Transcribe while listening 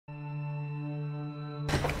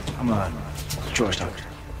I'm George, doctor.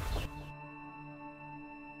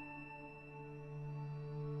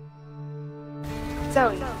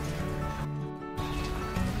 Zoe.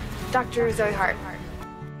 Dr. Zoe Hart.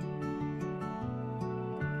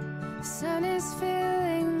 The sun is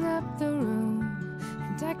filling up the room,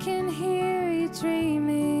 and I can hear you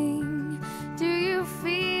dreaming. Do you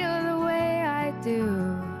feel the way I do?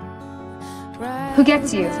 Right. Who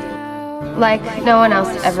gets you? Like no one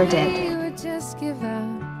else ever did. You would just give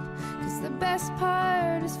up, 'cause the best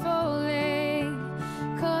part is falling.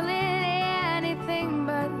 Call it anything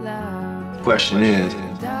but love. The question is,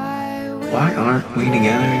 why aren't we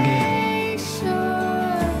together again?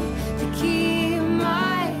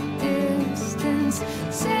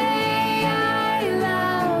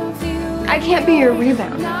 I can't be your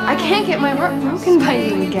rebound. I can't get my heart broken by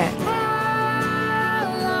you again.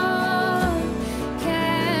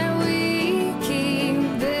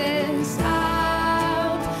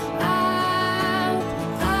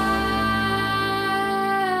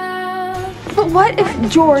 But what if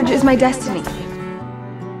George is my destiny?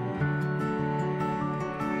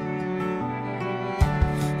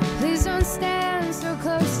 Please don't stand so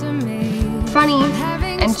close to me. Funny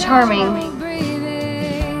and charming.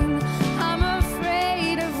 I'm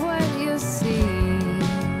afraid of what you'll see.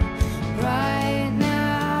 Right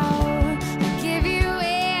now, I give you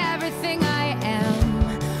everything I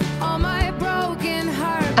am. All my broken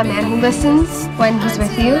heart. A man who listens when he's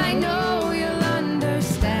with you. I know you'll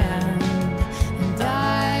understand, and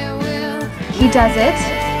I will. He does it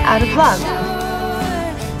out of love.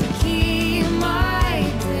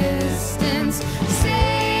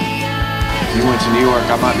 If you went to New York,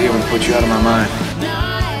 I might be able to put you out of my mind.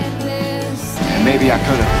 And maybe I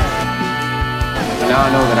could have. But now I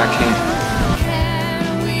know that I can't.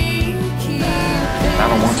 I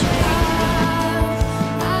don't want to.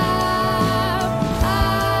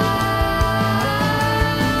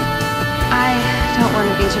 I don't want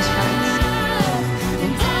to be just friends.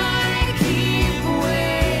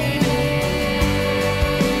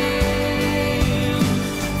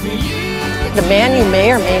 The man you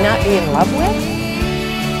may or may not be in love with?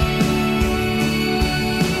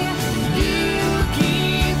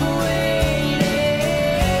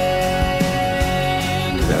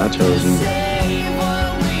 That I chose you.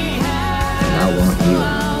 And I want you.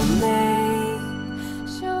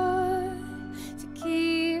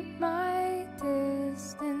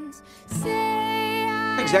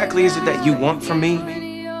 What exactly is it that you want from me?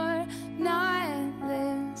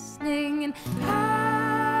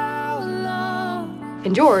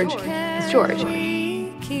 And George is George. So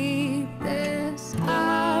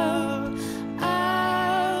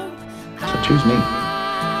choose me.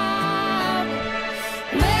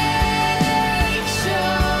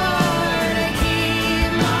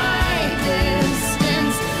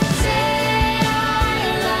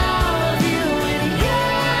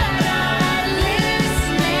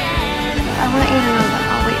 I want you to know that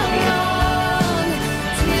I'll wait for you.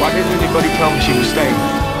 Why didn't anybody tell me she was staying?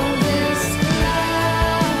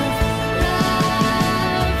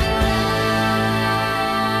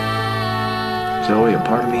 Zoe, a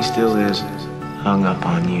part of me still is hung up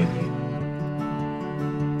on you.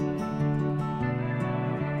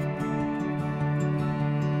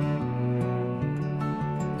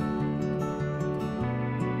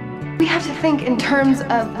 We have to think in terms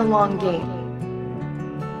of the long game.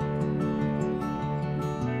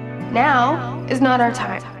 Now is not our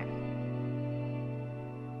time.